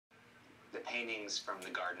the paintings from the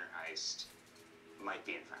Gardner heist might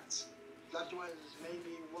be in France. That was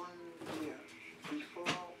maybe 1 year before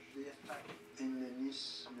the attack in the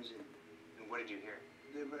Nice museum. And what did you hear?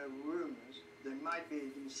 There were rumors there might be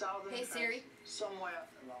in southern Hey, France, Siri. somewhere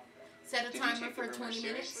around there. Set a Did timer you take for the rumors 20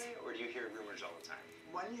 minutes. seriously, or do you hear rumors all the time?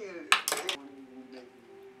 1 year, maybe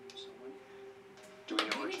someone. Do we know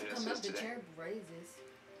You where need to Tunis come is up the today? chair raises.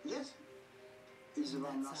 Yes, he's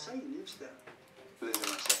around That's Marseille, he lives there. Who lives in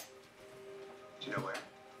Marseille? Do you know where?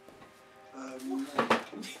 No.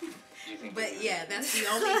 Do you think But yeah, that's the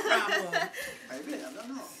only problem. Maybe, I don't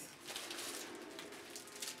know.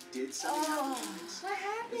 Did something Oh, happen to these?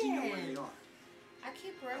 what Does he know where they happened? are? I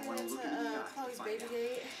keep I running wanna into look into the eye to Chloe's find baby out.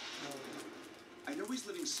 gate. I know he's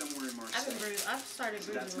living somewhere in Marseille. I've started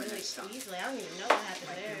So that's bruising my really next stop. easily. I don't even know what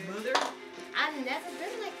happened there. Mother? I've never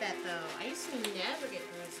been like that though. I used to never get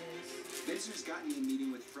bruises. Benson has gotten me a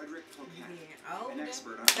meeting with Frederick Pocan, Older. an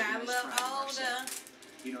expert on Got a organized little crime in Marseille. older.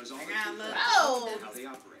 He knows all I the got a people, little Oh! how they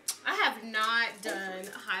operate. I have not done He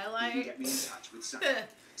can highlight get me in touch with Sonny.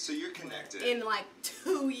 So you're connected in like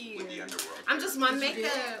 2 with the years. underworld. I'm just, my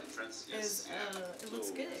makeup in France? Yes. is, it looks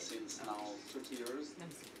So, good. Since now 30 years,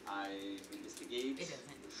 I investigate It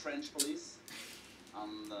doesn't. the French police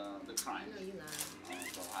on the crime. No, you lying.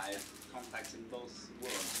 So I have contacts in both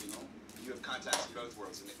worlds, you know. You have contacts in both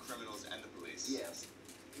worlds, in the criminals and the police. Yes.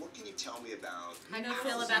 What can you tell me about How do you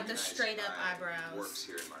feel about the organized straight up crime eyebrows? works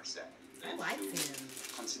here in Marseille? I like them.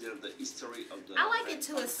 Consider the history of the I like it French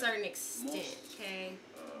to a concept. certain extent, Most, okay?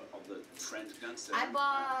 Of the French gangsters I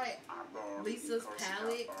bought are born Lisa's in Corsica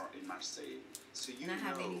palette. or in Marseille. So you And I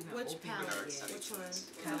haven't know even Which opened palette? it yet. Which one?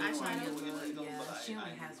 California Eyeshadow? mug, yeah. but She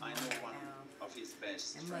only I has one know right one now. of his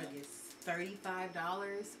best That mug friends. is $35.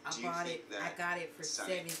 I Do you bought think it. I that got it for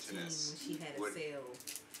Sonny $17 when Tunis she had a would- sale.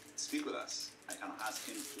 Speak with us. I can ask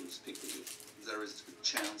him to speak to you. There is a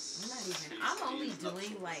chance. I'm not even. he's- I'm only he's not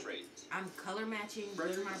doing so like afraid. I'm color matching, doing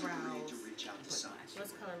Frederick my has agreed brows. to reach out to put Sonny, lashes.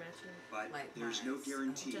 What's color matching? but Like there's no mine.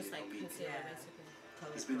 guarantee Just that like he'll meet concealer, Yeah. basically.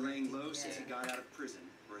 Color He's been laying correcting, low since he yeah. got out of prison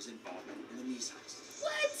for his involvement in the Nice heist.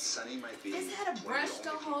 What? Sonny might be. It's had a one of brush only the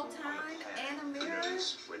whole people on the time planet and a who mirror?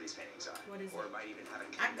 knows where these paintings are. What is or it? might even have a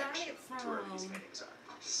I got connection it to where these from paintings are.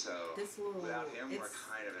 So This little without him, we're it's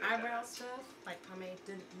kind of in a eyebrow dead end. stuff. Like pomade.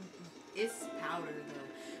 It's powder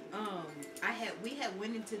though. We had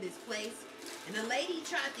went into this place and the lady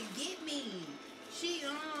tried to get me. She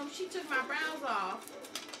took my brows off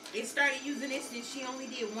and started using this and she only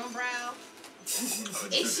did one brow.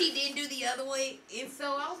 And she didn't do the other one. And so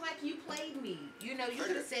I was like, you played me. You know, you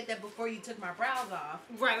could have said that before you took my brows off.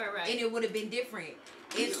 Right. And it would have been different.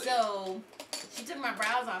 And so she took my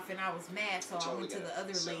brows off and I was mad. So I went to the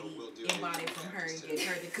other lady and bought it from her and gave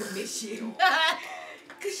her the commission.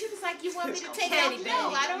 Because she was like, you want me to take it off?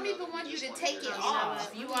 No, I don't even want you to take it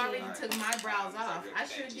off. You already took my brows off. I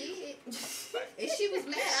sure did. And she was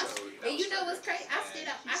mad. And you know what's crazy?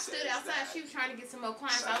 I stood outside. She was trying to get some more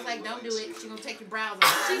clients. I was like, don't do it. She gonna take your brows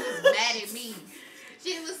off. She was mad at me.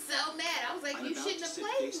 She was so mad. I was like, you shouldn't have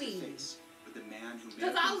played me.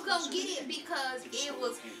 Because I was going to get it because it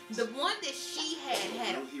was the one that she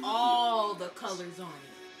had all the colors on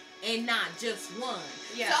it. And not just one.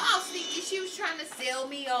 Yeah. So I was thinking she was trying to sell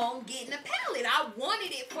me on getting a palette. I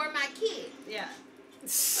wanted it for my kid. Yeah.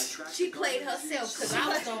 She played herself because I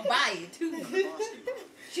was going to buy it too.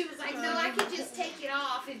 She was like, no, I can just take it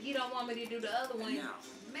off if you don't want me to do the other one.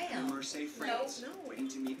 Ma'am. Marseille, France, waiting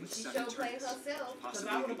to meet with She Sonny sure played Tunis. herself because Possibly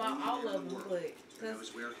I would have bought the all only of man in them. the But who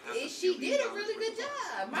knows where half if a she billion did a dollars really good worth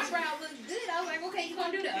of job. My brow looked good. I was like, okay, you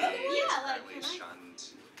going to do the other one? Yeah, like, Apparently shunned.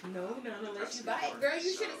 No, unless you buy it. Girl, you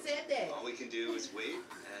should have said that. All we can do is wait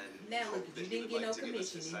and Now look, hope you that he didn't would get no like to give us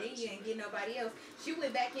commission, his and then side you of ain't the get nobody else. She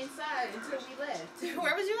went back inside until we left.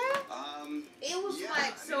 Where was you at? story. It was Yeah, like, I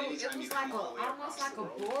mean, so it anytime was you like come all the way almost across like the a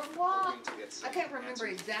world, boardwalk. hoping to get I some can't remember answers.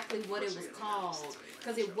 exactly what it was Unfortunately, called it's too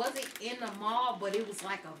because late. it wasn't in the mall, but it was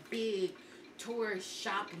like a big tourist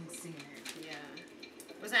shopping center. Yeah.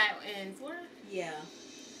 Was that in Florida? Yeah.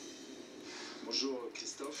 Bonjour,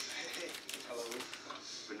 Christophe. Hey. Hello.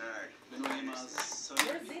 Bernard.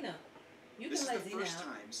 Where's Zena? You This can is let the Zena first out.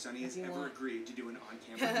 time Sonny has if you ever want. agreed to do an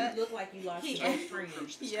on-camera You look like you lost He your asked- friend.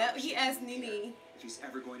 Yep, he asked Nene. If he's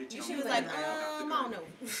ever going to tell She me was like, like, about the I don't garden.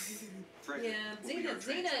 know. Frederick Yeah, will be our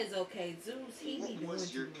Zena translator. is okay. Zeus, he be What doing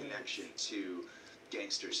was your too much. connection to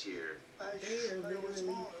gangsters here? They are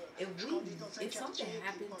literally, if something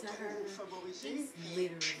happened to her, he's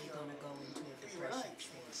literally gonna go into a depression.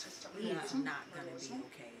 He is not gonna be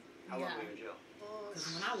okay. How long were you in jail?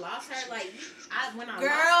 Because when I lost her, like, when I Girl,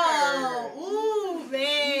 lost her, ooh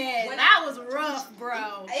man, when that was rough,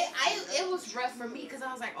 bro. it was rough for me because I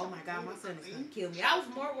was like, oh my God, my son is gonna kill me. I was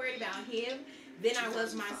more worried about him than I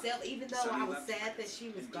was myself. Even though I was sad that she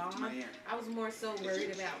was gone, I was more so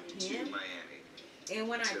worried about him. And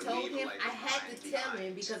when I told him, I had to tell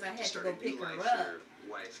him because I had to go pick her up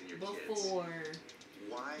before.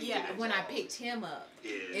 When I picked him up,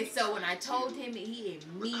 and so when I told him, he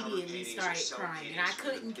immediately started crying, and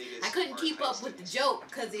I couldn't keep up with the joke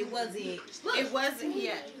because it wasn't It wasn't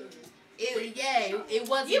yet. It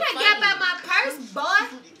wasn't. You ain't got by my purse,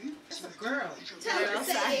 boy. That's a girl. Tell her to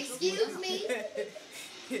say, excuse me.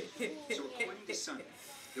 So according to Sonny,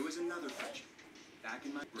 there was another project back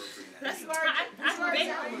in my brokering that That's day. where I've been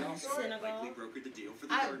Likely Senegal. brokered the deal for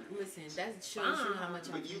the I gardener. listen. That shows you how much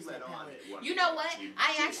I But you use let that on palette. at one You know point what? you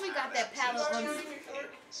I did actually have got that palette on.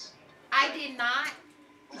 access. I did not.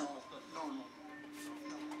 No.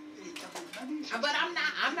 But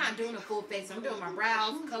I'm not doing a full face. I'm doing my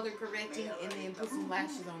brows, color correcting, and then put some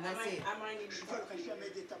lashes on. That's it. Je veux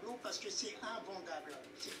refermer des tableaux parce que c'est abondable.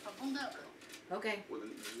 C'est abondable. Okay. Well,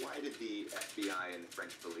 then why did the FBI and the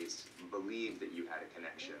French police believe that you had a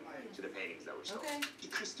connection to the paintings that were stolen? Okay.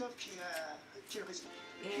 Et Christophe qui a resté.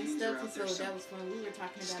 And stuff. And so that was fun. We were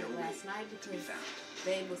talking about it last night because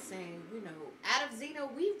they were saying, you know, out of Zeno,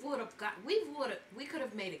 we could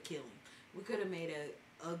have made a killing. We could have made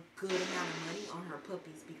a good amount of money on her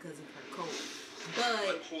puppies because of her coat.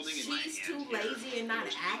 But she's too lazy and not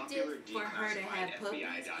active for her to have puppies.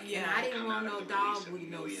 And I didn't want no dog with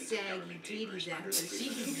no saggy titties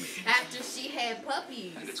after she had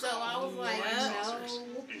puppies. So I was like, no.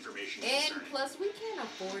 And plus, we can't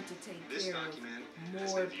afford to take care of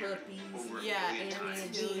more puppies. Yeah, And then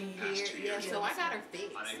being here. Yeah, so I got her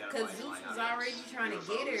fixed. Because Zeus was already trying to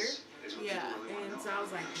get her. Yeah. And so I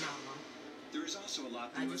was like, no. There is also a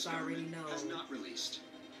lot the I U.S. just already government know. has not released,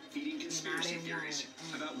 feeding conspiracy theories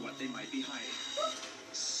about what they might be hiding.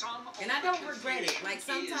 And I don't regret it. Like,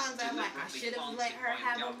 sometimes I'm like, I should have let her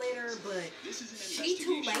have a litter, but This is an she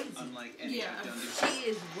too investigation lazy. unlike any Yeah. I've done before. She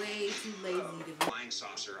is way too lazy to be. Flying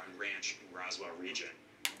saucer on ranch in Roswell region.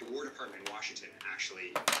 The War Department in Washington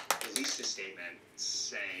actually released a statement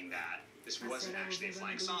saying that this wasn't actually a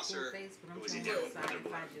flying saucer, it was a different weather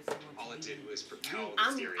balloon. All it did was propel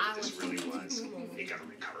the theory that this really was a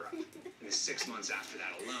government cover-up. In the 6 months after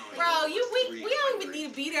that alone, Bro, we don't even need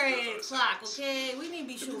to be there at 8 o'clock, okay? We need to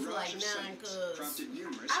be The shooting for like barrage of 9, sightings cause prompted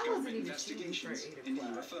numerous I wasn't government even shooting for investigations 8 into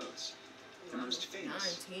o'clock. UFOs. The most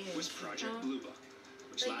famous 9, 10, was Project Blue Book,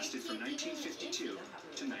 which lasted from 1952 to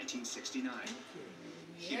 1969.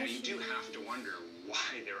 you know, you do have to wonder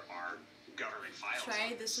why there are government files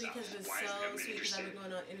Trey on this this week stuff. has been Why is the so government sweet because I've interested? been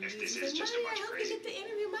going on interviews. this He's is like, just a Mommy, I bunch of hope you crazy- get the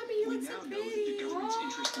interview. Mommy, you We look so now know that the pretty. government's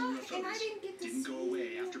interest in And I UFOs didn't get to didn't go see away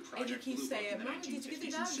after And you Project keep Blue Book saying, in the Mommy, did you get the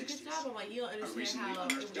 1950s job? and Did you get the 60s. job? I'm like, you don't understand recently how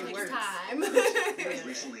it unearthed takes works. time. As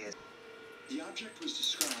recently as The object was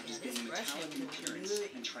described as being this brush metallic in is appearance good.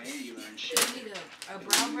 and triangular in You shape. need a It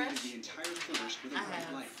brow illuminated brush? the entire forest with a I bright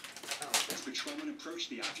have. light. As patrolmen approached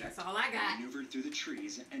the object, That's all I it got. maneuvered through the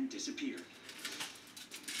trees and disappeared.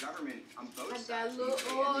 government on both I sides, got a UK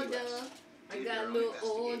little and older. US, I did got their a own little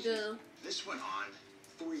investigations. older. This went on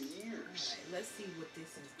for years. Alright, let's see what this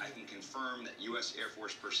is. I can confirm that U.S. Air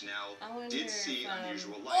Force personnel I wonder did see if,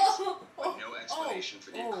 unusual lights, Oh, but no explanation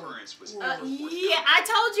for the occurrence was ever forthcoming. Yeah, I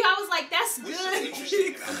told you. I was like, that's What's so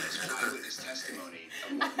interesting about this eyewitness testimony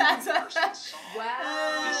of what one person saw.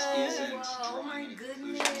 Wow. This isn't Oh drawing my any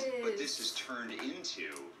conclusions, but goodness. this is turned into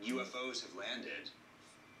UFOs have landed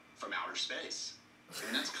from outer space.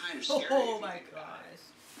 And that's kind of scary. if Oh you my think about it. gosh.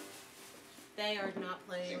 They are not I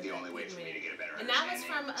playing think with the only that way for me to pigment. get a better And that was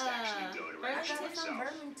understanding from, is to actually go to Bro, ranch that was from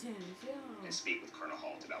myself Burlington. Yeah. and speak with Colonel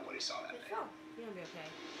Holt about what he saw that day. Oh, you're gonna be okay.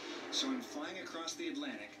 So in flying across the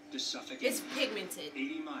Atlantic to Suffolk, It's England, pigmented.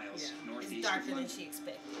 80 miles It's northeast of darker than London, she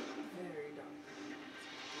expected. Very dark.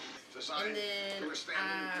 And then,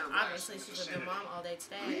 obviously, she's with her mom all day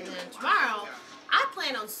today. And then tomorrow, I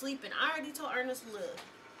plan on sleeping. I already told Ernest, look,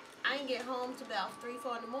 I ain't get home till about 3,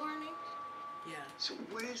 4 in the morning. Yeah. So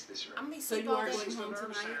what is this room? I'm gonna be So sleep you all are day. going home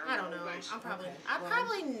tonight? I don't know. I'm probably, Okay.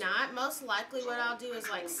 probably not. Most likely, what I'll do is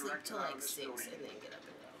like sleep till like 6 and then get up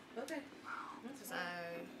and go. Okay. 'Cause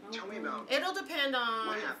Tell me about it'll depend on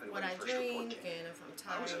What happened what when I you first reported drink it? and if I'm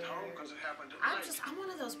I was tired. at home because it happened I'm one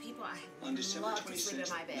of those people. I On December love to sleep in 26th,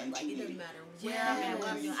 my bed. Like it doesn't 1980, matter where I'm at, what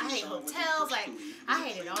I'm doing. I hate saw what they hotels. first Like believed was I a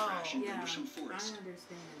hate it plane all. crash in Yeah. Gresham I Forest.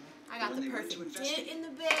 understand. I got When the they went to perfect investigate, dent in the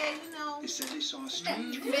bed. You know. They said they saw a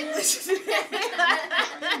strange Fitness.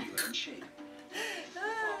 triangular in shape.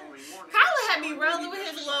 Kyla had me rolling with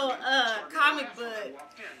his his little comic book.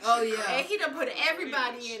 Oh yeah. And he done put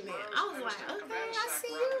everybody in there. I was like, okay, I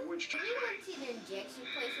see you. When we went to the injection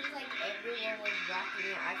place, it was like everyone was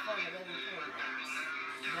rocking an iPhone 11 Pro Max.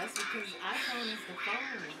 That's because iPhone is the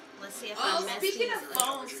phone. Let's see if Oh, I messed speaking these of up.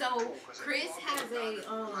 phones, so Chris has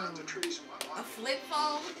a flip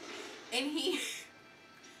phone, and he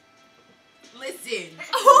listen.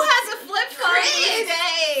 Who has a flip phone these Chris.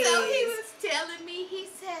 days? So he was telling me, he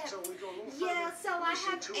said, yeah, so I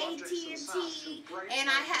have AT&T and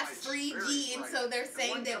I have 3G, and so they're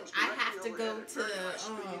saying that I have to go to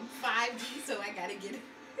 5G, so I gotta get a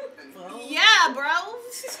phone. Yeah, bro. I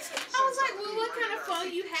was like, well, what kind of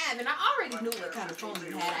phone you have? And I already knew what kind of phone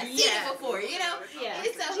you had. I seen it before, you know? Yeah. And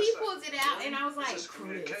so he pulls it out, and I was like,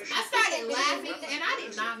 Chris. I started laughing, and I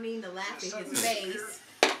did not mean to laugh in his face.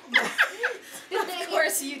 Of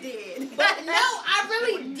course you did. But no, I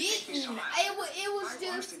really didn't. It was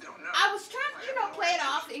just, I was trying to, you know, play it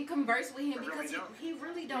off and converse with him because he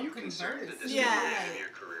really don't converse. Yeah.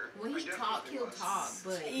 When he talk, he'll talk,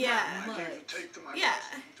 but Yeah. not much. Yeah.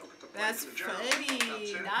 That's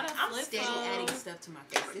funny. Not a I'm flip steady phone. adding stuff to my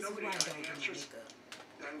face. This is why I don't do my makeup.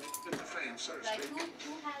 And get the fame, so to Like, speak.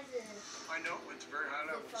 who has a I know it's very high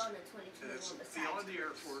flip levels. phone in 2021 It's besides beyond the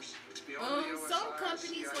Air Force. It's beyond the OSI, Some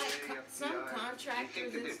companies, like CIA, some FBI.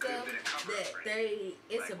 contractors and It could have stuff, been a cover that for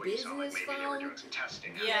it's a Like what you saw, like business maybe they were phone. doing some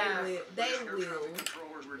testing. Yeah. They Air will. traffic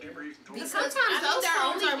controllers were debriefed. Because Sometimes I mean, those they're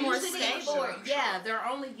phones only are more using it stable. for, yeah, they're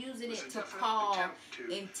only using It was it a to definite call attempt to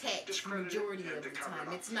and text discredit it majority and of to the cover it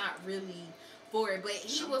time. up. It's not really for it. But he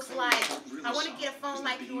Some was phones like, look really I want to soft get a phone because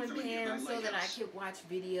like they're you and being from a Pam so that I lighthouse. could watch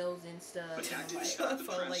videos and stuff. But that And I'm didn't like, stop the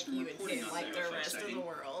phone press like from you and reporting Kim, on like the UFO rest of the sighting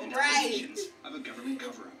world. and Right. allegations of a government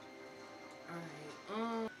cover-up.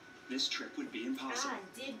 alright, This trip would be impossible. God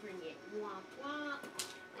did bring it. Womp womp.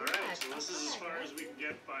 Alright, so this is as far as we can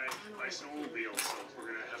get by snowmobile, so we're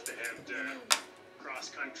gonna have to head cross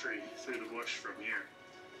country through the bush from here.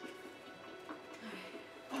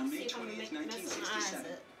 On May See if I'm 20th, gonna make mess with my eyes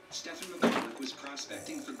 1967, up. Stephen McCulloch was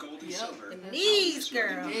prospecting for gold and Yep. silver. These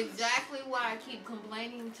girls. exactly why I keep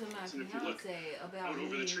complaining to my So if you look fiance about Out over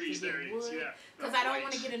needing the to trees there, get you can see wood. that. Because that I don't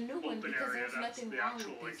want to white get a new one open because area, there's that's nothing the wrong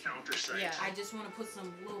actual with this one. encounter site. Yeah. I just want to put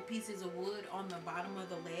some little pieces of wood on the bottom of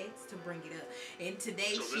the legs to bring it up. And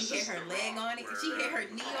today So she this hit is her the leg rock on it. where, She hit her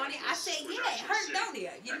knee on it. I said, was yeah, it actually hurt, sitting. don't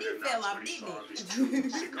it? Your And knee then fell that's off, when he didn't saw it? these two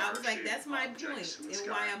I was like, cigar-shaped that's my point. objects in the And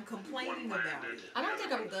sky. why I'm complaining One about landed, it. I don't the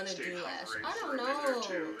think other I'm one gonna stayed do Ash. hovering I for don't a minute or know,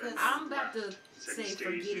 two, and 'cause I'm about to said say he stayed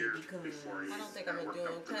forget here it because before he I don't think I'm gonna worked do up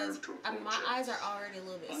it the because nerve to my approach it. eyes are already a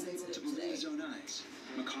little bit Unable to sensitive believe today. his own eyes,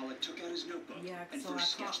 McCulloch took out his notebook yeah, and so I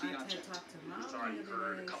first sketched the had object. talked to mom Thought you the heard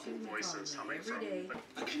other a day. couple She's been voices calling me coming every from, day.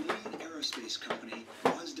 but A Canadian aerospace company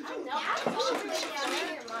was developing No, I a top told secret you down software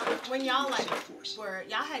here, Mom. When y'all like Air Force. were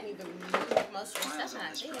y'all hadn't even moved most of your Files stuff, on I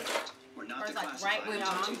this think. project were Or not it's like declassified right when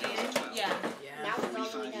until y'all did. 2012. Yeah. Yeah. Now it's all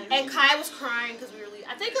the way down And here. Kai was crying because we were leaving.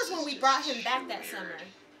 I think it was when we brought him back that summer.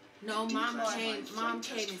 No, mom Declassified came. flight Mom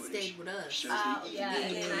test came and footage stayed with us. shows Oh, the yeah,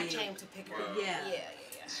 and then I Yeah. came to pick her up. Yeah. Yeah.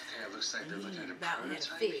 Yeah, it looks like they're looking at a About had a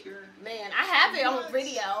prototype fit. here. Man, I have it on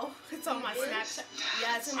video. It's on my Snapchat.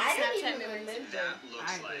 Yeah, it's in my I didn't Snapchat even memories. remember. That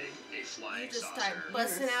looks I do. like a flying You just saucer. start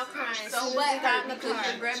busting out crying. as So soon as what we got in the because car.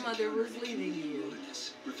 your grandmother was leaving you?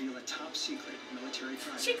 Wilderness reveal a top secret military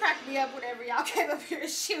project. She cracked me up whenever y'all came up here.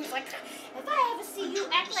 She was like, if I ever see you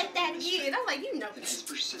act like that again. I'm like, you know, that has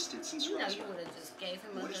persisted since you Roswell. would have just gave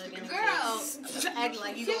him a What is hug the and Girl. just act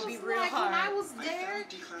like you She gonna be was real like, when I hard. was there,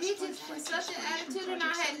 he just had such an attitude, and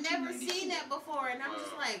I had never seen that before, and I'm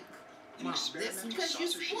just like, An Mom, that's experimental because you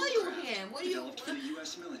saucer-shaped spoiled craft him. What do you? developed for the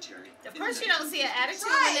U.S. military. Of in course, the you don't see an 1950s. attitude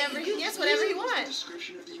Right. whenever he gets whatever he The wants.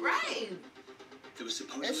 description of the UFO. Right. It was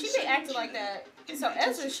supposedly And she sent been acting to like them that. in So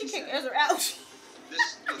Ezra, she 1967. kicked Ezra out.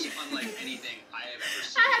 This looks unlike anything I have ever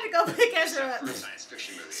seen. I had to go pick Ezra except up. for science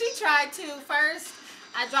fiction movies. She tried to first.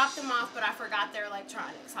 I dropped them off, but I forgot their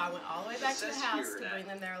electronics. So I went all the way back to the house to bring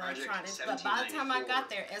them their electronics. But by the time I got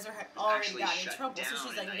there, Ezra had already got in trouble. So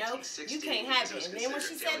she's like, no, you can't have it. And then when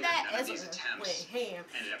she said that, Ezra went ham.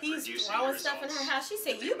 He's throwing stuff in her house. She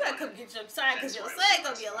said, you better come get your son because your son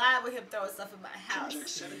going to be alive with him throwing stuff in my house.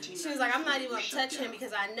 She was like, I'm not even going to touch him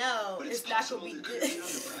because I know But it's not going to be possible there could good. be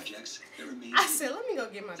other projects that remain I said, let me go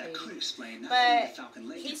get my that could baby. explain not But only the Falcon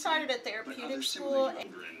Lake he incident, started a but therapeutic other school. similar And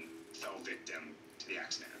fell victim to the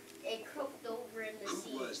accident. It croaked over in the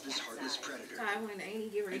sea. Who was this heartless predator? Kai, when Amy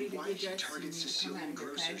get ready And to why get did she dressed, target you come Sicilian out of here,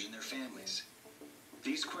 okay? grocers and their families?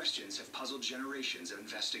 These questions have puzzled generations of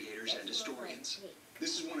investigators and historians.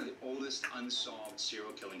 This is one of the oldest unsolved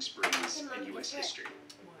serial killing sprees in U.S. history.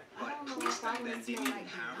 I But don't know police if I back then would didn't smell even like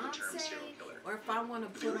have the term Beyonce serial killer. Or if I want to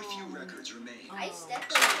put very few on... records remain. Ice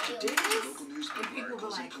definitely Today, kills. local And newspaper people were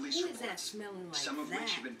articles and like, police who is that reports, smelling like some of that?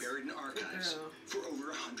 which have been buried in archives Girl. for over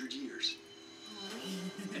 100 years.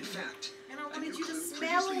 In fact, And I a wanted new you to clue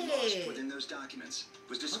smell previously lost it. within those documents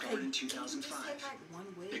was discovered in 2005.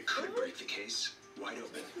 Like It could break the case wide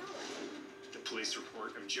open. The police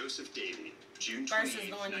report of Joseph Davy, June First 28, is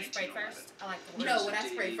the one you sprayed 1911. first. I like the one. No, what I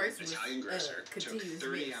sprayed first was Italian grocer, took continuous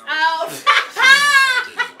 30 mix. hours. Oh.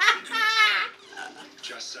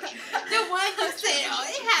 Just such an The one you said, oh,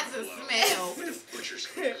 it has a smell. with a butcher's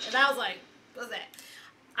And I was like, what's that?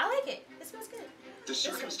 I like it. It smells good. The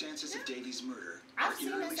circumstances of Davy's murder I've are seen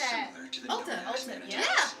eerily this at similar to the Ulta. known Axeman Yeah.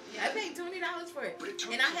 attacks. Yeah, I paid $20 for it. But it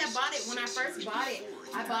took And I had place bought it when I 6 first years bought it.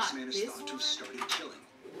 before I the bought Axeman is this thought to have one, started killing.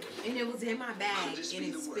 and it was in my bag, Could this and be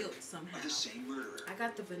it the work spilled somehow. of the same murderer? I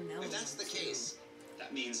got the vanilla. If that's the one, too. case,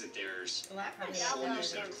 That means that there's Well, I probably a whole new have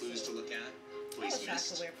set of clues to look at, I police wish I could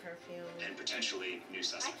missed, wear perfume. and potentially new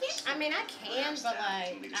suspects. I mean, I can, but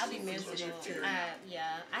like, I'll be miserable.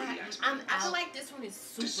 Yeah, I feel like this one is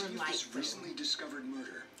To see super if light. this recently discovered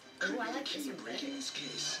murder could Ooh, I be the like this key to one breaking better. this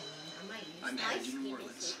case. I might use I'm that. headed to New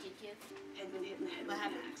Orleans. Had been hit in the head What with an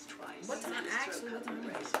happened? axe twice. What time? and his throat Actually, what cut time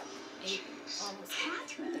with a is razor. 8, almost.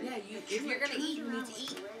 Catherine, Yeah, the if you're killer gonna eat, you turned need around to with eat.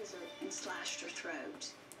 the razor and slashed her throat.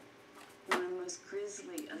 One of the most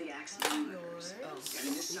grisly of the Axeman murders. Yours. I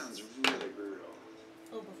mean, this sounds really brutal.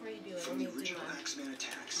 Oh, before you do it, let From me the do original mine. Axeman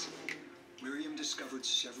attacks, Miriam discovered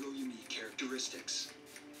several unique characteristics.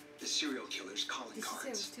 The serial killer's calling This said it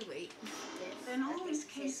was cards. too late. In all these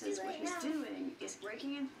cases, what he's doing is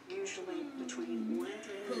breaking in, usually between 1 and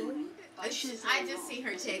 3 in the morning. by I chiseling just see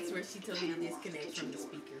her walls text and where she told me to hand-lock disconnect kitchen from the door.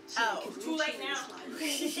 speaker. So Oh, he could too reach late in now. his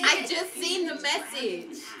library. I just seen the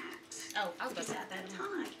message. Oh, I was about Because to at add that that.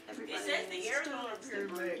 time, everybody It says the in air stoves up that here,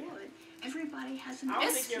 burn but- wood. Everybody has an I don't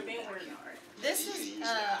ice think you're in being their weird. yard. This is,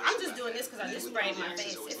 I'm just doing this because I just sprayed my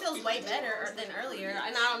face. It feels way better than earlier.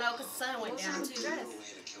 And I don't know because the sun went down too,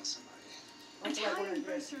 guys. Italian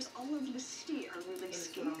grocers all over the city are really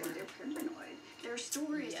scared. They're paranoid. There are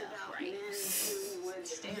stories Yeah, about right. men who would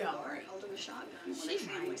stand Yeah, guard right. holding a shotgun while She their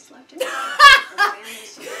family might. slept in bed. Or families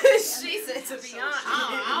surrounded She together. said to be So honest.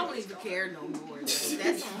 I don't even care no more.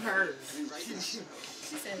 That's on her.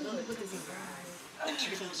 She said, look, Put this in her. In It's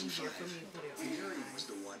easier 2005, for me to put it on. Miriam was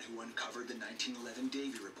the one who uncovered the 1911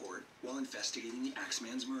 Davy report while investigating the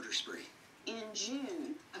Axeman's murder spree. In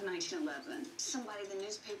June of 1911, somebody in the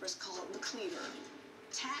newspapers called the Cleaver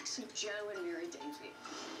attacks of Joe and Mary Davy.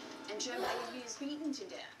 And Joe Davy is beaten to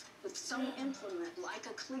death with some implement like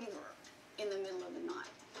a cleaver in the middle of the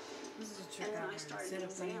night. This is a trick And then I I learned. started Instead of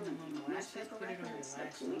putting them examining on the lashes, newspaper put it on records, your the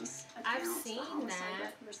lash police line. I've accounts, the seen homicide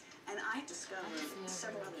that. records, and I discovered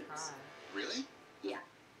several others. Really? Yeah.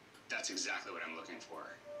 That's exactly what I'm looking for.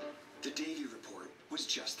 The Davy report was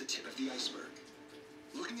just the tip of the iceberg.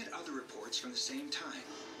 Looking at other reports from the same time,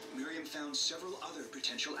 Miriam found several other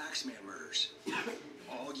potential Axeman murders,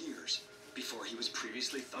 all years before he was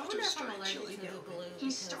previously thought to have started killing. He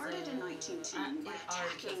started in 1910 by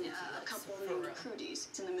attacking a couple named Cooties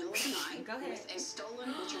in the middle of the night Go ahead. with a stolen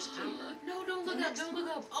butcher's cleaver. No, don't look The up. next Don't look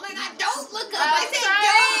month, up. Oh my God, he don't had look a up. I said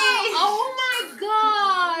don't. Oh my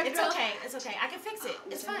God. It's okay. It's okay. I can fix it.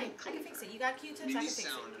 It's fine. I can fix it. You got Q-tips. I can These fix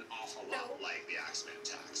it. sound an awful lot like the Axeman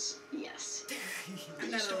attacks. Yes.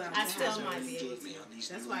 Based on I still the might be able gave me to. on these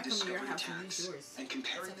That's newly why I come to your discovered house and use attacks, yours. and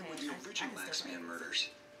comparing It's them okay. with the I original can still Axeman murders,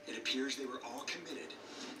 it appears they were all committed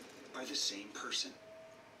by the same person.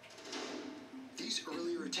 These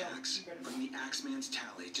earlier attacks bring the Axeman's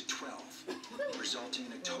tally to 12, resulting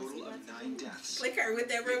in a total of 9 deaths. Click her with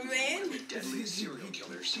that rubber One of band. the deadliest serial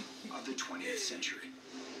killers of the 20th century.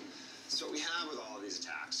 So what we have with all of these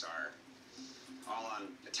attacks are all on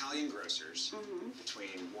Italian grocers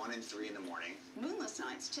between 1 and 3 in the morning, Moonless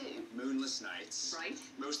nights, too. moonless nights, Right?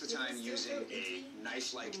 most of the time using a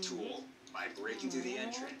knife-like tool by breaking through the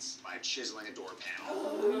entrance, by chiseling a door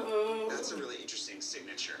panel. That's a really interesting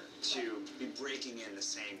signature, to be breaking in the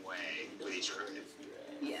same way with each crime.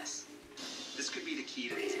 Yes. This could be the key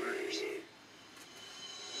to these murders.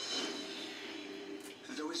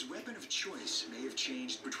 Though his weapon of choice may have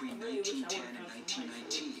changed between 1910 and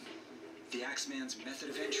 1919, the Axeman's method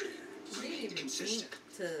of entry remained consistent.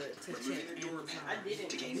 To Removing check a door Amazon. panel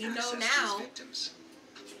to gain We know access to now. his victims.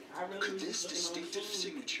 Could this distinctive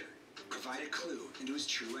signature provide a clue into his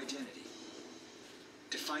true identity?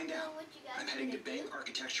 To find out, I'm heading to Bang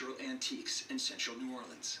Architectural Antiques in central New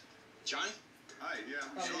Orleans. John? Hi,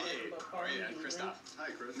 yeah. Hey, how are you? Christoph. Hi,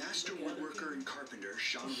 Chris. Master woodworker and carpenter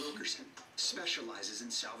Sean Wilkerson specializes in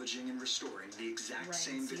salvaging and restoring the exact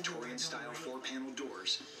same Victorian-style 4-panel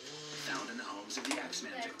doors found in the homes of the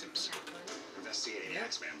Axeman victims. investigating the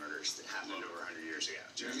Axeman murders that happened over 100 years ago.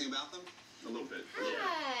 Do you know anything about them? A little bit.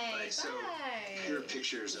 Hi. Like, so here are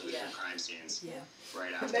pictures of the different crime scenes. Yeah.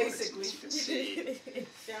 Right after Basically. you can see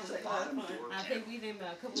Sounds like a lot of fun. I think we did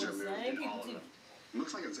about a couple of the same people too.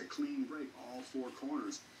 Looks like it's a clean break, all four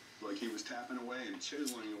corners. Like he was tapping away and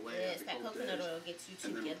chiseling away. Yes, that coconut oil gets you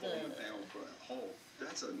and together. then pulling it down for a hole.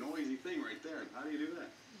 That's a noisy thing right there. How do you do that?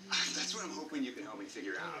 That's what I'm hoping you can help me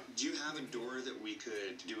figure out. Do you have a door that we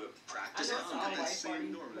could do a practice I on? got that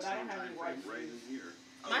same door, the same time frame right in here.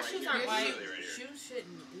 My shoes aren't white. Shoes shouldn't.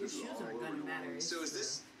 Your shoes aren't gonna matter. So is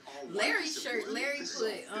this all Larry's shirt? Larry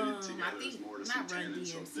put I think More to not some Run tannin,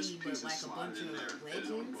 so this DMC, piece but is like a bunch slotted in there, of and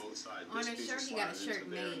on legends. both sides. On This his piece shirt, is he got a slotted shirt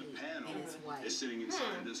into there. made, The panel and it's white. is sitting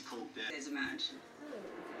inside this coat that There's a match.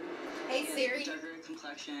 Hey Siri, Darker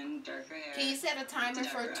complexion, darker hair. can you set a timer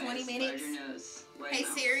for darker 20 eyes, minutes? larger nose, white Hey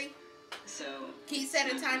mouth. Siri, So can you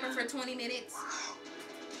set a timer for 20 minutes?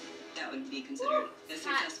 that would be considered a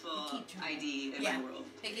successful You keep trying. ID in Yeah. my world.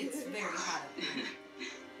 It gets very hot up there.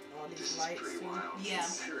 All This these is lights pretty too. wild. Yeah.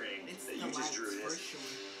 Considering It's that the you just lights drew for this, sure.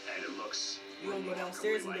 and it looks. You gonna go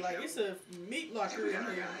downstairs and be like, it's a meat locker in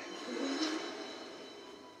here.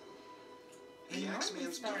 The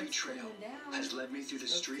Axeman's bloody trail has led me through the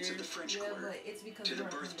streets of the French Quarter it's because to the we're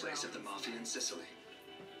birthplace of the mafia in Sicily.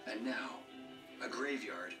 And now, a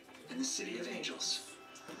graveyard in the City of Angels.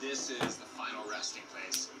 This is the final resting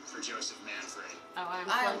place for Joseph Manfred. Oh,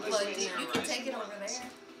 I unplugged it. You can take it over there.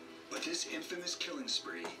 But this infamous killing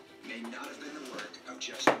spree may not have been the work of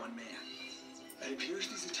just one man. It appears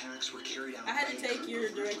these attacks were carried out I had by to a take group your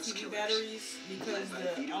of ruthless DirecTV killers batteries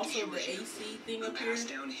because also the AC thing up here,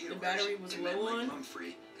 the battery was low on.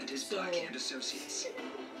 Humphrey and his So- Black Hand associates.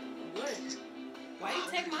 What? Why you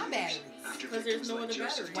take my batteries? Because there's no other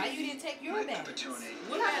battery. Why you didn't take your batteries?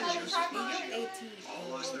 What batteries? All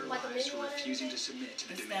lost their Like a lives for mini one? refusing to submit to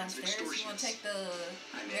the It's demands of downstairs. You want to extortion. take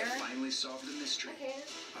the And they have mirror? finally solved the mystery Okay.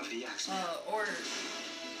 of the Axeman. Order.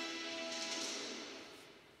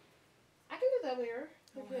 I can do that mirror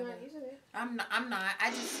if you're not using it. I'm not.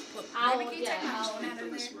 I just put. I'll- Maybe can you yeah, take my I'll- phone out of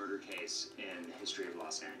Infamous there? murder case in the history of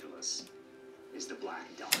Los Angeles is the Black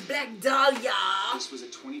Dahlia. Black Dahlia. This was a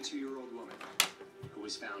 22-year-old woman who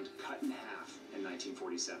was found cut in half in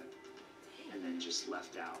 1947 and then just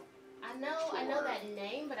left out. I know that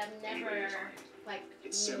name, but I've never like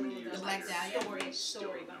It's 70 knew years the Black later. Dahlia.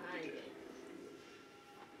 story behind it.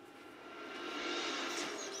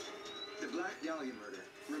 The Black Dahlia murder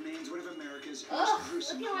remains one of America's most Ugh,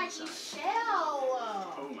 gruesome looking like homicides.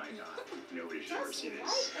 Michelle. Oh my god, nobody should ever Just see like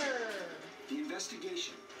this. her. The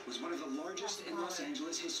investigation was one of the largest in Los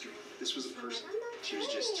Angeles history. This was a person. I'm not She was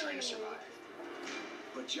just trying to kidding. survive.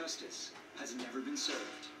 But justice has never been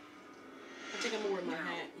served. I think I'm gonna wear my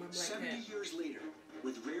hat, my black 70 hat. years later,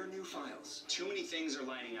 with rare new files Too many things are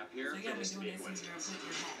lining up here So you for gotta be this to be doing a this and you're coincidence. gonna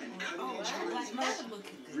put your hat and on. cutting-edge Oh, forensics. that's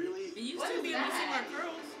looking good. Really? It used What to is be able to see my that?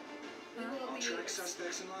 curls. We will All be- track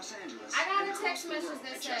suspects in Los Angeles. I got and a text across the message world.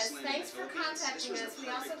 that I just says, landed in thanks the for Philippines. contacting This was us. the We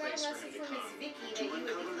also perfect got a place for message him to from Miss come. Vicky To that you would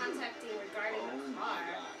be uncover who? contacting regarding Oh the my car.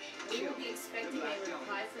 gosh. We will be expecting a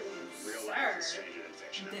reply from you, Real life is sir. stranger than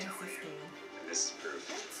fiction, I'm That's a telling you. scam. And this is proof.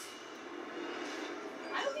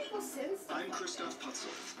 Why do people send stuff I'm like Christoph that?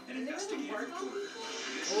 Putzel, an Does it investigative work on reporter.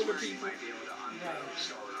 This is Older where you people. might be able to unload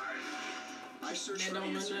stolen art. I search That for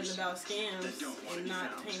don't know nothing answers about that scams don't want to and be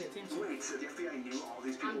not found. paying attention. Wait, so the FBI knew all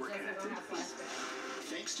these I'm people were definitely connected? gonna have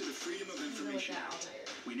flashbacks. Thanks to the Freedom of You know what Information that all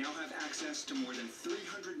Act, is. we now have access to more than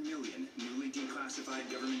 300 million newly declassified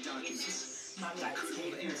government documents My that could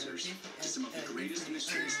hold answers to some of the greatest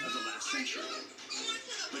mysteries of the last century.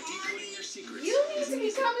 But decoding their secrets You need to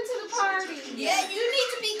be coming to the party. Yeah, you need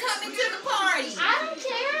to be coming to the party. I don't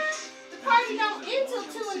care. The party don't end till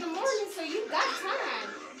 2 in the morning, so you got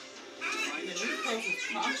time. To find the truth,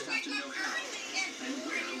 you just have to know how and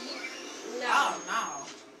where to look. No. Oh no.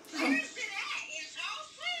 Yes.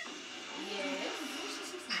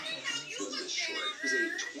 This is short. It was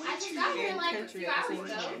a I just got here like a few hours ago.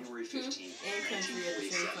 January 15th, And country at the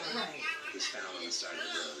same time. Right. was found on the side of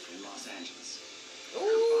the road in Los Angeles. Ooh. Her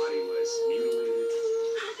body was mutilated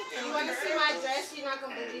You want to see my dress? You're not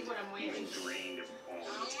going to believe what I'm and wearing. drained of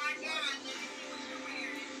all its blood.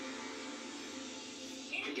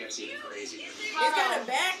 It gets even crazier. It's got a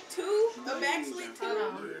back too? A back slit Hold too?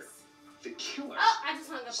 on. The killer Oh, I just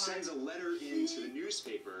hung up on sends it. a letter into the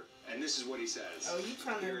newspaper, and this is what he says. Oh, you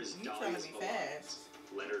trying Here to is be Dahlia's fast. belongings.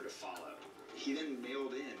 Letter to follow. He then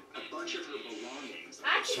mailed in a bunch of her belongings,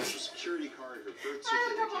 I like her can- social security card, her birth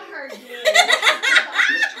I hung up on certificate. her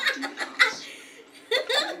She was talked into the cops.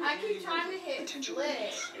 I keep trying to hit Potential flip.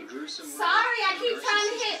 enemies. A gruesome Sorry, I keep narcissistic trying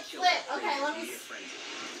to hit killer flip. Okay, let me. created a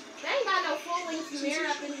frenzy. They ain't got no full-length mirror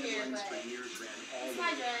up in here, but it's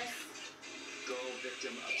my dress. Girl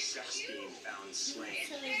victim of sex being found slain.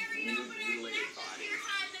 Nude, mutilated body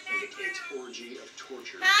indicates orgy of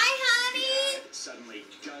torture. Hi, honey. Suddenly,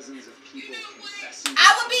 dozens of people confessing. I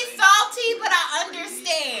would be salty, but I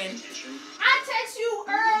understand. I text you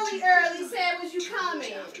early, said, was you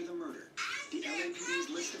coming? After the murder, the LAPD's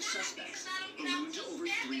list of suspects ballooned to over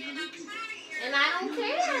 300 people. And I don't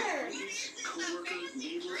care. Co-worker,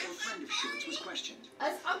 neighbor, or friend of Shorts was questioned.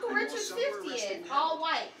 It's Uncle Richard's 50th, all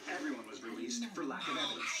white. Everyone was released for lack of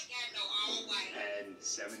evidence. And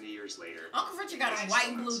 70 years later, Uncle Richard got on white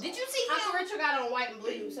and blue. Did you see him? Uncle Richard got on white and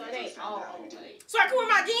blue, so it ain't all white. So I can wear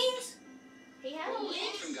my jeans? He had on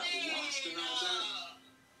Often got lost in all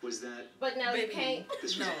that. was that But no, you can't.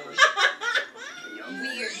 this was No. a young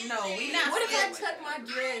Weird. No, we not. What if I tuck my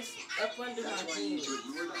dress up under my jeans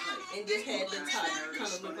Ignore the hype. and just had the top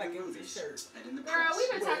kind of look like it was a shirt? And in the Girl,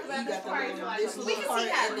 we've been talking about You this got the part little- for like this a We little can part see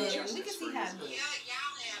how and it then looks. We can see how it looks.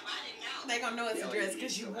 They gonna know it's a dress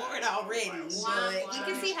because you wore it already. But we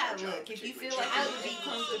can see how it looks. If you feel like I it would be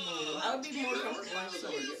comfortable. I would be more comfortable in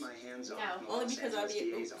shorts. get my hands on. No. Only because I'd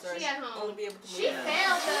be, sorry, She at home. only be able to move. She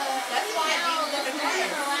failed That's why I failed did the the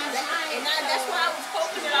dinner dress. last night. And that's why I was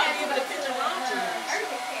hoping that I'd be able to fit the wrong jeans.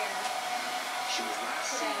 Urgent care She was last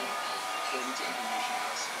seen, today. according to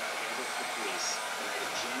information available to the police, the night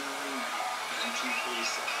of January 9th,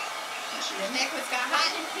 1947. And she The was necklace got What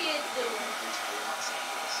hot. do kids do? in Los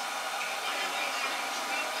Angeles.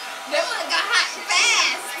 That one got hot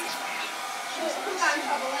fast. Who got in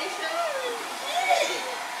trouble? Laisha?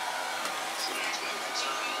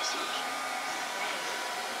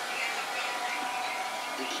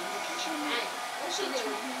 The communication Hey, what she do?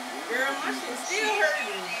 Girl, my shit's still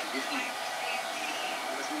hurting.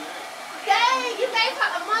 Dang, you gave her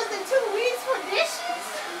a month and 2 weeks for dishes?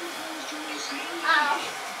 Oh,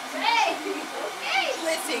 dang. Okay.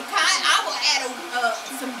 Listen, I will add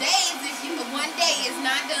some days if you one day is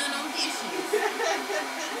not done on dishes.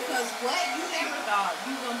 Because what you never thought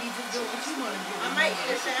you gonna be just doing what you want to do. I might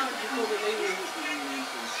eat a sandwich before we leave.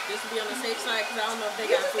 Just to be on the safe side, because I don't know if they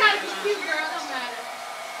You got just food gotta or be not. cute, girl. Don't matter.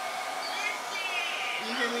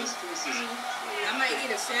 You hear me? I might eat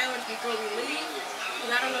a sandwich before we leave,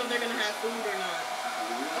 because I don't know if they're going to have food or not.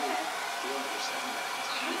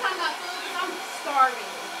 You talking about food? 'Cause I'm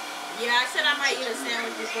starving. Yeah, I said I might eat a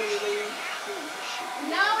sandwich before we leave.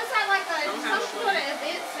 No, it's at like a Don't some have a sort of phone.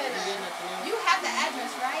 event center. You have the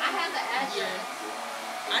address, right? I have the address.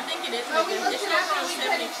 Yeah. I think it is. But we It's looked it up over and on we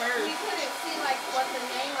couldn't 71st. see like what the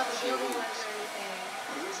name of the building was or anything.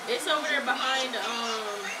 It's over there behind,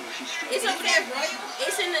 it's over there,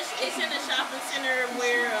 it's in the shopping center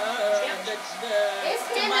where, It's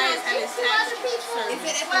him Tobias and had his two tax other people. Is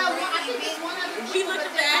it at the Well, I Rocky think it's one other We people, looked but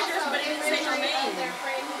at the then address, also but it didn't say no memory name. of their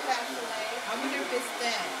friend who passed away. I wonder if it's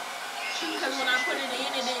that. Because when I put it in,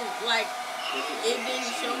 it didn't, like, it didn't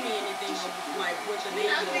show me anything of, like, what the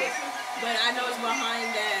name was. But I know it's behind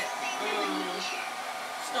that,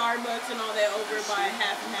 Starbucks and all that over by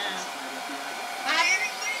half and half.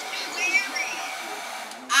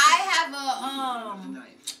 I have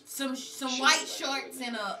some white shorts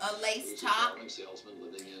and a lace top. Salesman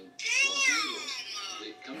living in Los Angeles.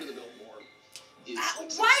 They come to the Biltmore.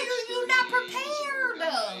 Why are you not prepared?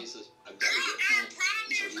 I've got to get home.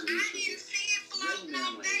 So he leaves with you. Red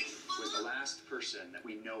Manley was the last person that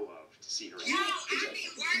we know of to see her. He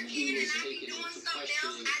was taken in for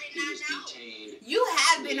questioning. He was detained. You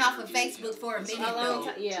have been off of Facebook for a minute,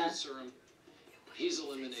 though. Yeah. Serum. He's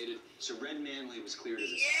eliminated. So Red Manley was cleared as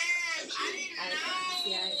a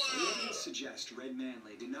Evidence suggests Red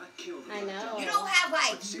Manley did not kill the I know. You don't have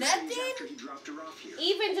like But 6 days nothing? after he dropped her off here,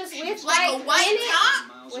 Even just with Like a white in it, top?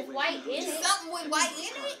 miles with away white from in the it. Something with white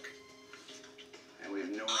in it? And we have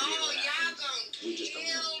no idea what happened. We just don't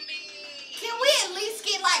know. Can we at least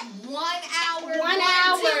get like 1 hour? 1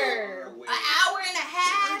 hour. An hour and a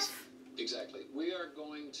half? Exactly. We are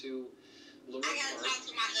going to Lamar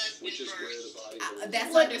Park, which is where the body of That's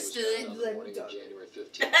was found understood. on the morning of January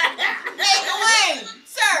 15th. Hey, Dwayne!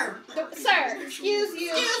 Sir! Sir, excuse you.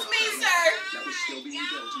 Excuse me, sir! that was still being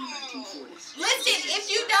built in the 1940s. Listen, if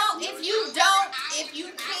you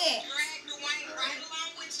can't.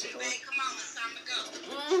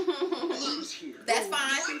 He was here. That's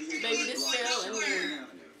fine. Baby, this fell in there.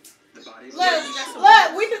 The body of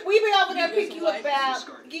Look, we be over there pick you up about,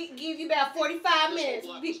 give you about 45 minutes.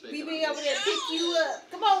 We be over there pick you up.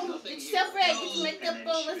 Come on, get yourself ready, get your makeup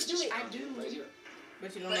on, let's do it. I do. Right here.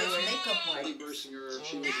 But you don't But know it's where. makeup Kelly white. Bersinger,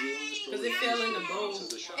 she was viewing this Because it fell in the bowl. It's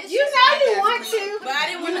You just know like you that. want to. But I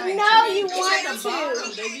didn't want to. You know you It's want like to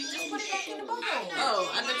you. Baby, just put it back in the bowl.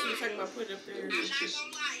 Oh, I thought you were talking about put it up there.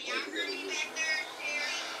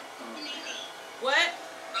 What?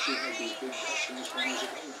 She had these big questions when she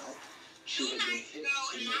was out. She had been hit in the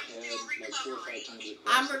head like 4 or 5 times across.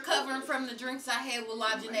 I'm recovering from the drinks I had with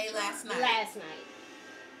LiveGlam last night.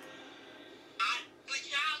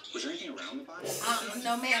 Was there anything around the body?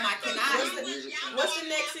 No, ma'am, I cannot. What's the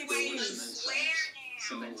next excuse?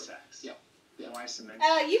 Cement sacks. Yep. Why cement?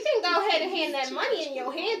 You can go ahead and hand that money in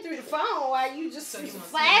your hand through the phone while you just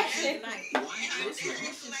flashing.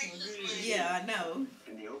 Yeah, I know.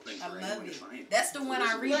 In the open I for love anyone to it. find. That's the one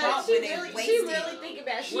I rebought She when it really wasted. thinking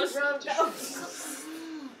about it. She rubbed those.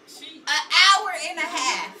 An hour and a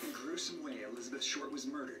half. In a gruesome way, Elizabeth Short was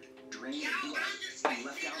murdered, drained of blood, and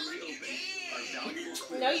left out in the open. A valuable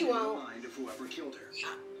clue in the mind of whoever killed her.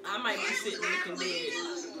 I might be sitting looking dead.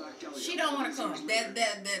 She don't want to come.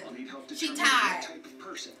 She She tired. type of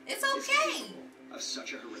person It's okay. of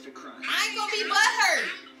such a horrific crime. I ain't gonna be butthurt.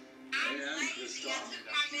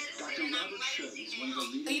 Dr. Robert Shug is one of the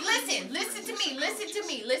leading.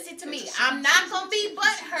 Listen to me. I'm not gonna be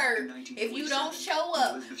butthurt if you don't show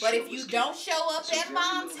up. But if you don't show up at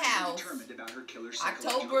Mom's house,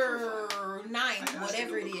 October 9th,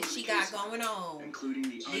 whatever it is she got going on,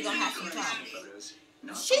 we gonna have some problems.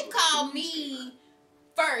 She called me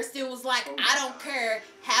first. It was like, I don't care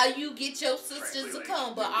how you get your sisters to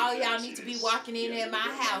come, but all y'all need to be walking in at my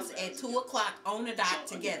house at 2 o'clock on the dot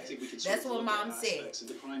together. That's what Mom said.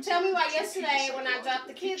 Tell me why yesterday when I dropped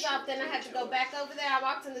the kids off, then I had to go back over there. I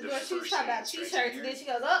walked in the door. She was talking about t-shirts, and then she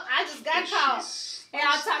goes, "Oh, I just got called." And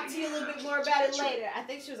I'll talk to you a little bit more about it later. I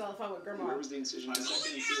think she was on the phone with Grandma. Where was the incision?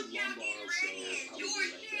 Second and third lumbar, so probably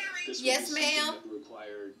like that. This Yes, ma'am.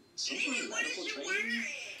 Required some sort of medical training.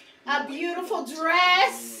 A beautiful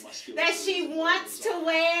dress that she wants to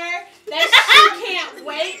wear, that she can't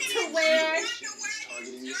wait to wear.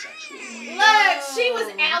 Look, she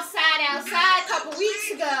was outside a couple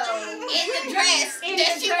weeks ago. In the dress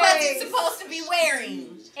that she wasn't supposed to be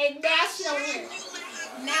wearing. And now she don't wear it.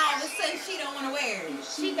 Now all of a sudden she don't want to wear it.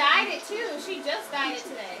 She dyed it too. She just dyed it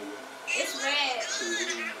today. It's red.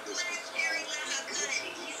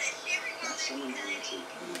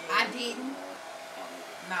 I didn't.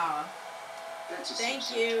 Nah.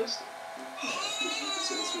 Thank you.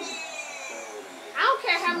 I don't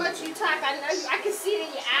care how much you talk. I know you. I can see it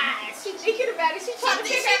in your eyes. She's thinking about it. She's trying to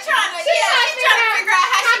figure out how she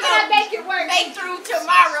can I make it work. Make through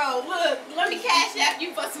tomorrow. Look, let me cash out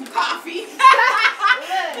you for some coffee.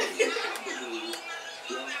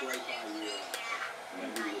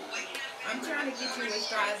 I'm trying to get you as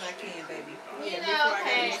dry as I can, baby. You know,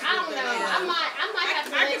 okay. I don't know. I might have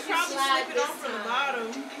to let you slide slip it on from the bottom.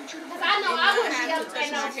 Because I know I wouldn't be able to stay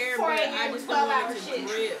no 4 a.m. 12-hour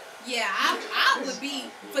shit. Yeah, I would be.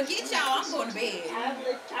 Forget y'all. I'm going to bed.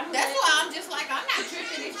 That's why I'm just like, I'm not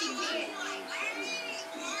tripping if she can't.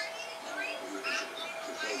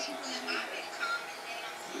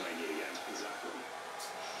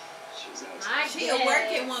 She a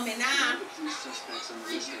working woman now.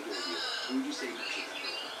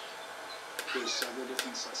 There's several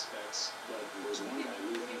different suspects, but there's one guy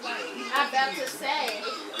who thinks I'm about to say.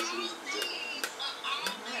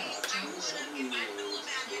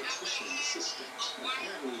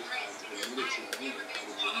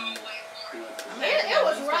 It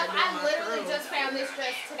was rough. I literally just found this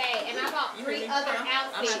dress today, and I bought 3 other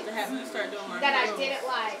outfits that I didn't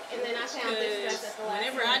like, and then I found this dress at the last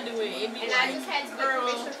whenever I do it, it be and like I just had to get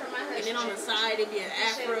permission from my husband. and then on the side it be an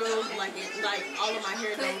afro, like all of my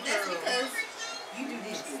hair don't curl. Because you do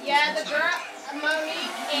this. Yeah, the girl,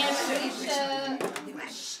 Monique and Alicia,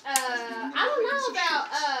 I don't know about,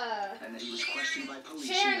 And then he was questioned by police.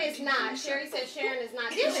 Sharon is not. Sherry said Sharon is not.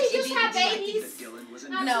 Didn't she just have babies?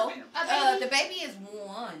 No, the baby is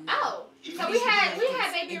 1. Oh, so we had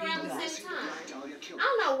baby around the same time. I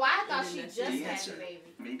don't know why I thought she just had the baby.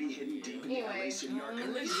 Maybe hidden deep in the Anyway. city archives. The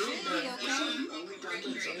only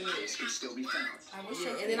documents of the case can still be found.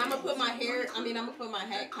 And then I'm gonna put my hair. I'm gonna put my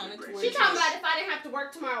hat kind of to where She talking about if I didn't have to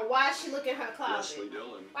work tomorrow, why is she looking in her closet?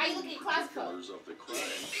 Why you looking in your closet for?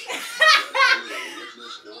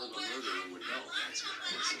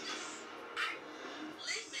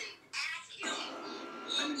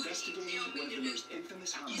 I'm investigating one of the most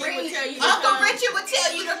infamous homicides. Uncle Richard would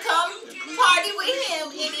tell you to come party with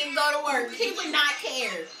him and then go to work. He would not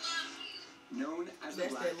care. Known as the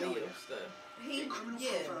Black Dahlia. In criminal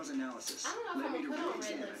profiles analysis. I don't know if I'm gonna put on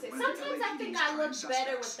red lipstick. Sometimes I think I look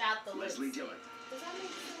better without the lipstick. Leslie Dillon. Does that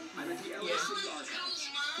make sense? I'm at the LA City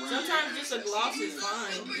Archives, Sometimes just a gloss is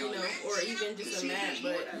fine, you know, or even just a matte,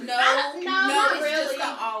 but no, it's really.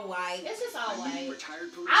 just all white. It's just all white.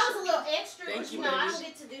 I was a little extra, but you know, I don't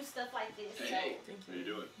get to do stuff like this. Hey, how you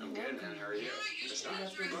doing? I'm good, man. How are you?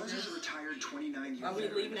 Buzz is a retired 29-year are we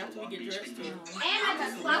leaving after we get dressed? And I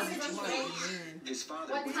got classes on his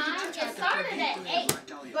father what time? It started at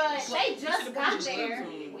 8, but they just got there.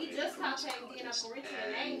 We just got there getting up for Richmond,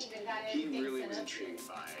 and they ain't even got everything He really was set up. intrigued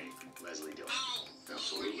by Leslie Dillon.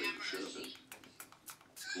 Absolutely, should have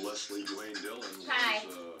been. Leslie Dwayne Dillon Hi.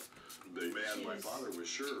 was the man my father was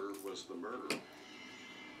sure was the murderer.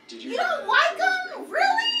 Did You don't like them?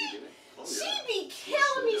 Really? She be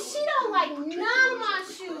killing me. She don't like none of my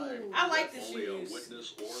shoes. I like the shoes.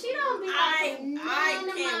 She don't be like none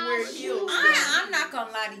of my shoes. I'm not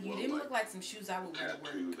gonna lie to you. They look like some shoes I would wear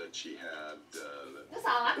to work. That she had. That's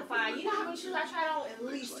all I can find. You know how many shoes I tried on? At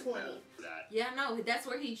least 20. Yeah, no, that's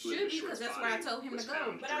where he should be because that's where I told him to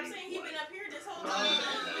go. But I'm saying he been up here this whole time.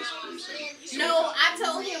 No, I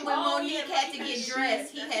told him when Monique had to get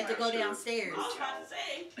dressed, he had to go downstairs. I was about to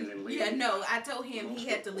say. Yeah, no, I told him he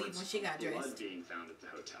had to leave when she got Blood dressed. being found at the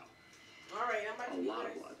hotel. All right, I'm about to A be lot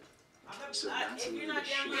there. of blood. If you're not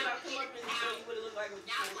down yet, I'll come up and show you what it looked like with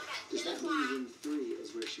the Does that mean room 3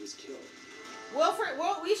 is where she was killed?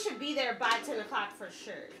 Well, we should be there by 10 o'clock for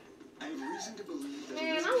sure. I have reason to believe that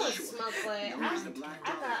Man, I want to smoke, but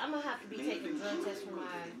I'm gonna have to be taking drug tests for my.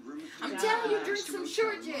 I'm telling you, drink some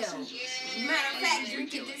short gel. Matter of fact,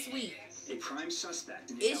 drink it this week. a prime suspect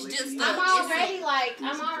in the It's LA just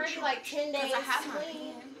I'm already like 10 days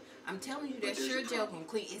clean. I'm telling you that sure gel gonna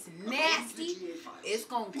clean. It's nasty. It's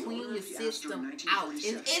gonna clean your system out.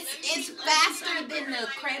 It's faster than the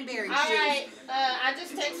cranberry All right, I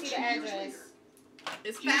just texted you the address.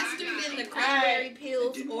 It's faster than the cranberry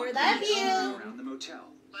pills or the Love you. around the motel.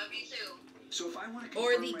 Love you too. So if I want to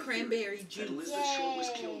or confirm the my cranberry theory that juice. Elizabeth Short was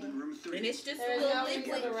killed in room 3. And it's just a There's little no need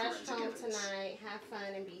liquid. to rush home tonight. Have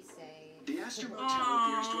fun and be safe. The Astor Motel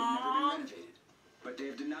appears to have never been renovated, but they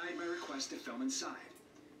have denied my request to film inside.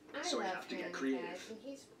 So I have to get creative.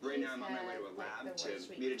 Right now I'm on my way to a lab to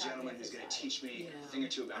meet a gentleman who's going to teach me a thing or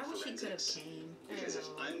two about forensics. Because if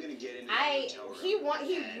I'm going to get into the hotel room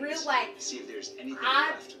he and really like. see if there's anything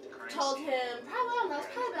I left of the crime told scene. him probably I don't know. It's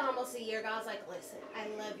probably been almost a year ago. I was like, listen, I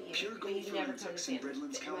love you, Pure but Gold you never come to Forensics in family,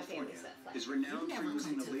 Redlands, my family California stuff. is renowned for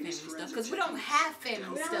using the latest forensic Because we don't have family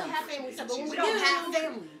We stuff. don't have family stuff, but when we We don't have do,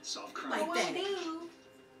 family solve crime. like that.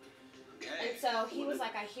 And so he was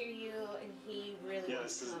like, I hear you, and he really Yeah,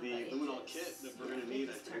 wants this to is come, the but luminol kit that we're going to need,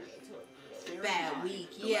 I think. Bad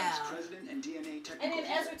week, The yeah. lab's president and DNA technical And then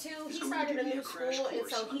Ezra head too, is he going to started give a me new crash school, and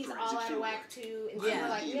course so on he's forensic all out of field whack work. too. And Yeah. so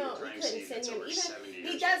like, you know, we Crime couldn't scene send that's him. over Even 70 he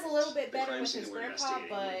years does a old. little bit The better crime with scene his that we're grandpa, investigating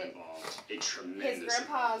but involved a his tremendous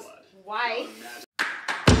grandpa's amount of blood. wife.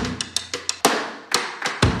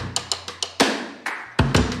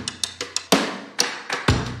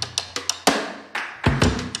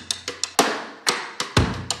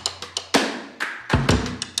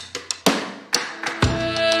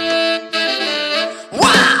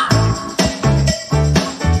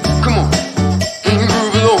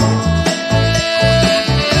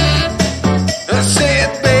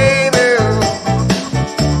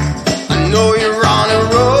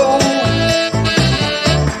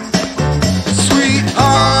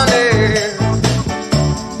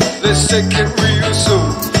 Take it